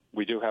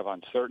We do have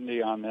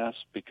uncertainty on this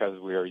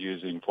because we are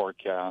using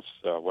forecasts,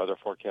 weather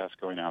forecasts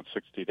going out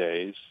 60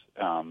 days,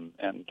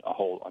 and a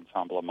whole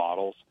ensemble of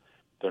models.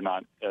 They're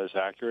not as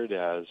accurate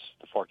as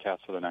the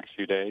forecast for the next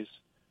few days.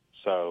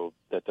 So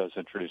that does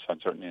introduce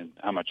uncertainty in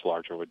how much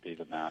larger it would be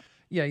than that.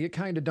 Yeah, you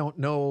kind of don't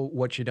know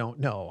what you don't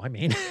know. I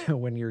mean,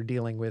 when you're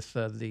dealing with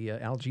the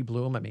algae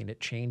bloom, I mean,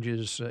 it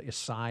changes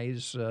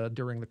size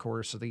during the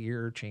course of the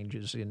year,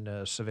 changes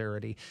in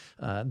severity.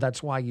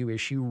 That's why you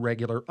issue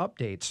regular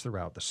updates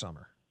throughout the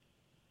summer.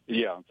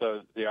 Yeah,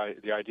 so the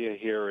idea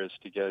here is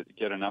to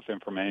get enough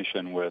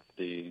information with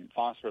the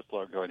phosphorus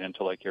load going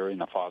into Lake Erie, and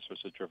the phosphorus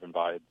is driven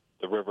by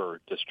the river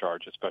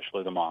discharge,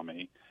 especially the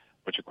Maumee,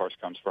 which of course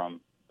comes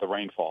from the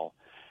rainfall.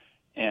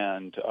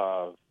 And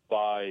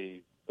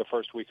by the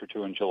first week or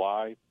two in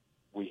July,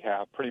 we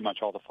have pretty much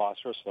all the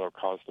phosphorus that will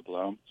cause the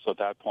bloom. So at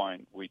that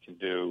point, we can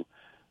do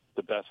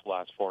the best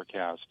last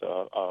forecast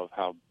of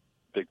how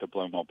big the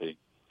bloom will be.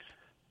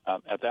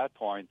 At that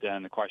point,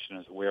 then the question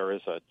is, where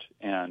is it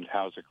and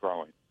how is it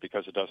growing?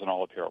 Because it doesn't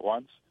all appear at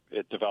once.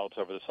 It develops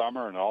over the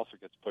summer, and it also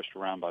gets pushed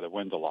around by the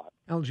wind a lot.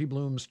 Algae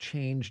blooms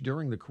change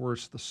during the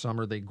course of the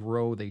summer. They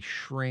grow, they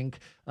shrink.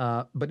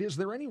 But is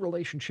there any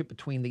relationship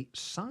between the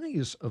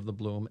size of the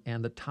bloom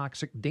and the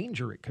toxic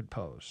danger it could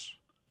pose?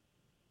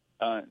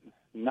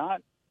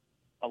 Not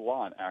a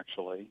lot,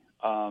 actually.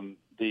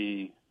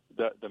 The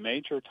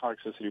major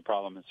toxicity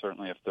problem is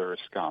certainly if there is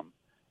scum.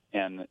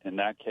 And in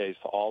that case,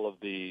 all of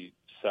the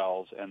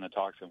cells and the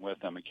toxin with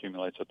them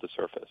accumulates at the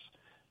surface.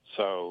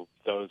 So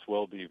those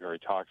will be very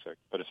toxic.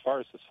 But as far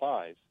as the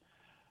size,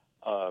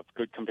 a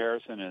good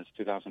comparison is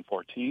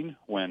 2014,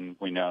 when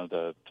we know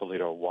the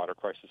Toledo water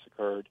crisis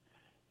occurred.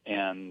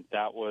 And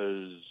that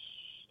was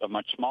a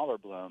much smaller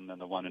bloom than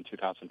the one in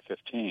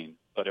 2015.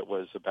 But it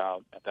was at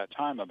that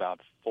time,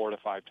 about 4 to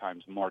 5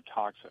 times more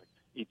toxic.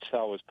 Each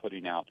cell was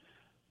putting out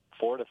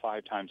 4 to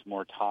 5 times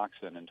more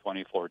toxin in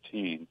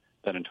 2014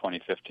 than in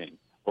 2015.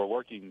 We're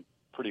working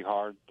pretty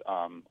hard.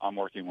 I'm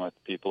working with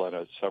people at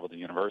several of the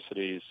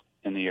universities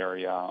in the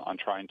area on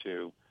trying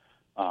to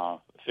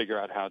figure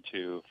out how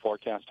to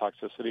forecast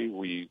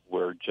toxicity.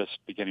 We're just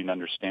beginning to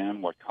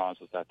understand what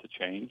causes that to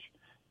change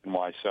and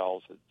why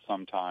cells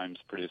sometimes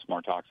produce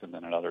more toxin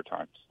than at other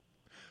times.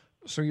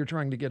 So you're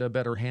trying to get a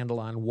better handle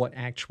on what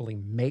actually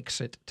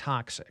makes it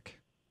toxic?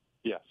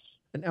 Yes.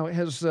 Now,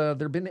 has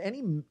there been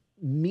any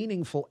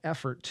meaningful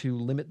effort to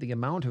limit the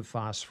amount of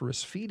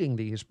phosphorus feeding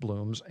these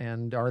blooms,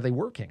 and are they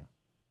working?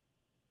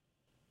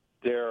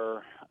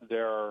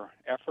 There are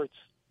efforts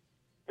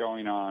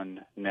going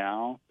on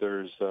now.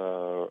 There's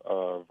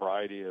a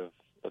variety of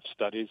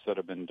studies that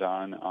have been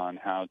done on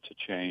how to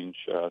change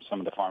some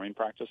of the farming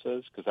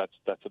practices, because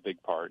that's a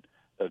big part.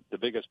 The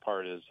biggest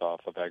part is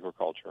off of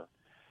agriculture.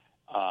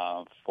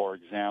 For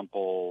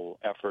example,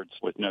 efforts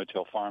with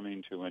no-till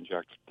farming to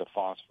inject the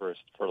phosphorus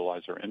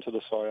fertilizer into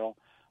the soil.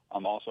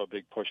 Also a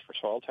big push for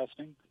soil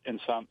testing. In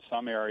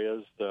some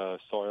areas, the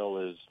soil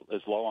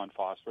is low on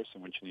phosphorus,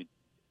 in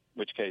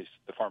which case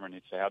the farmer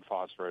needs to add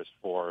phosphorus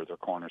for their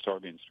corn or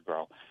soybeans to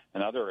grow.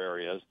 In other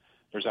areas,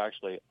 there's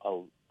actually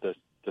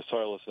the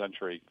soil is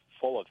essentially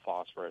full of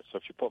phosphorus. So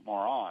if you put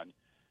more on,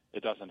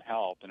 it doesn't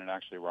help, and it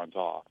actually runs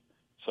off.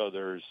 So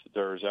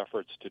there's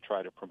efforts to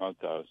try to promote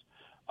those.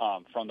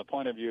 From the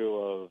point of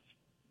view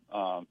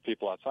of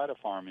people outside of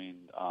farming,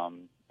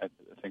 I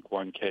think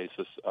one case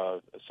is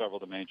several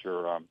of the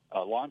major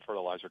lawn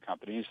fertilizer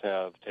companies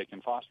have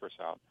taken phosphorus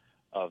out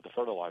of the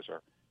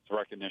fertilizer. It's a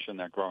recognition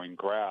that growing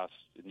grass,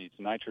 it needs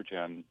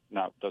nitrogen,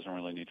 doesn't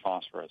really need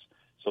phosphorus.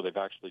 So they've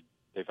actually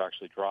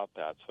dropped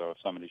that. So if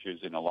somebody's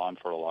using a lawn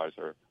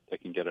fertilizer, they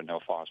can get a no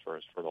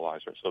phosphorus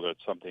fertilizer. So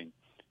that's something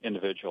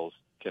individuals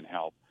can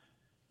help.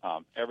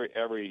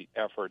 Every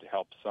effort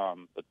helps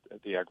some, but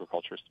the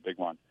agriculture is the big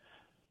one.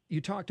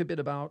 You talked a bit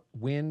about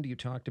wind. You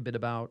talked a bit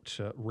about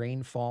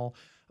rainfall.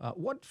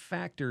 What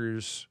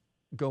factors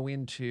go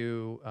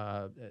into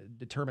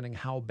determining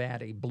how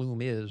bad a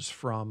bloom is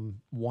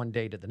from one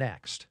day to the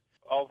next?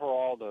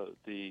 Overall,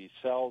 the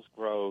cells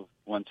grow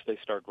once they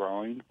start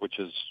growing, which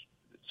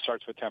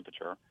starts with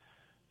temperature.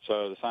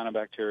 So the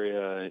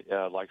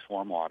cyanobacteria likes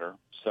warm water.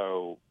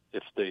 So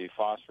if the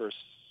phosphorus,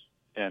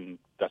 and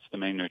that's the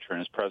main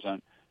nutrient, is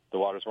present, the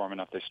water's warm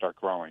enough, they start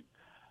growing.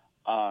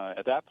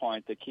 At that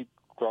point, they keep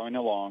growing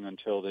along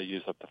until they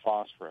use up the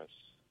phosphorus.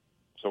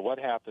 So what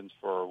happens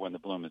for when the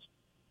bloom is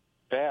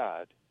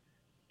bad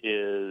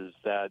is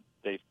that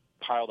they've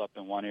piled up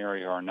in one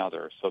area or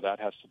another. So that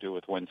has to do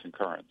with winds and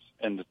currents.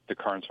 And the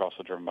currents are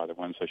also driven by the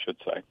winds, I should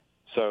say.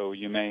 So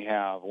you may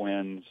have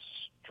winds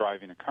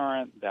driving a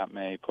current that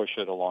may push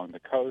it along the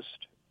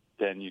coast.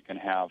 Then you can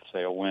have,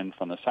 say, a wind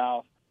from the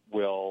south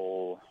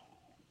will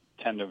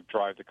tend to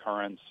drive the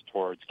currents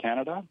towards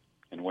Canada,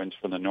 and winds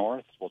from the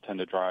north will tend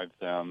to drive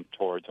them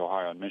towards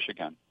Ohio and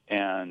Michigan.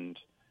 And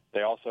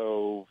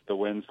the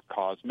winds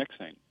cause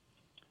mixing.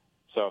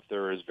 So if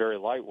there is very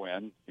light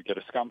wind, you get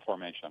a scum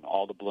formation.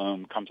 All the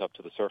bloom comes up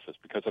to the surface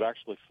because it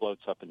actually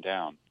floats up and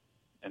down.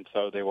 And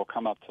so they will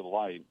come up to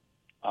light,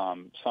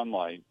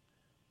 sunlight,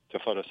 to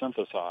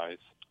photosynthesize.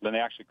 Then they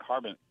actually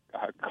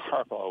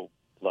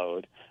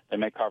load. They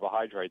make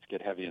carbohydrates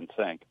get heavy and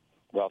sink.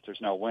 Well, if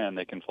there's no wind,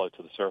 they can float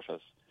to the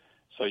surface.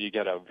 So you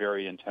get a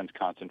very intense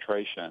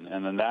concentration,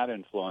 and then that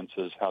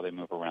influences how they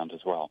move around as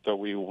well. So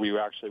we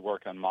actually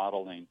work on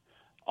modeling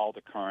all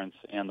the currents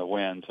and the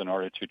winds in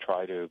order to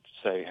try to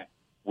say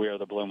where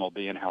the bloom will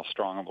be and how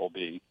strong it will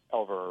be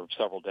over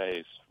several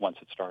days once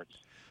it starts.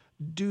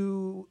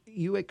 Do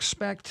you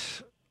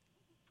expect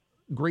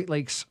Great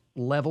Lakes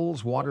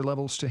levels, water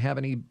levels, to have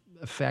any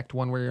effect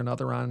one way or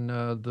another on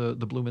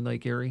the bloom in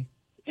Lake Erie?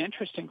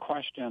 Interesting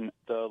question.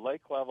 The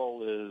lake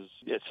level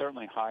it's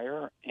certainly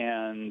higher,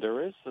 and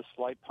there is a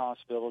slight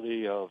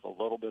possibility of a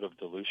little bit of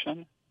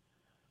dilution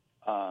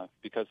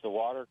because the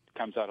water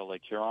comes out of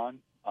Lake Huron,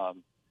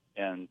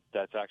 and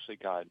that's actually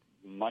got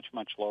much,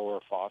 much lower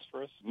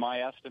phosphorus.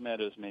 My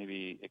estimate is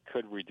maybe it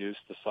could reduce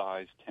the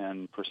size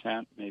 10%,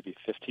 maybe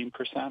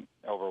 15%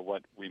 over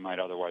what we might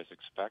otherwise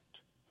expect.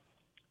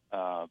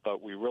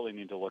 But we really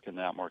need to look into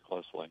that more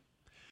closely.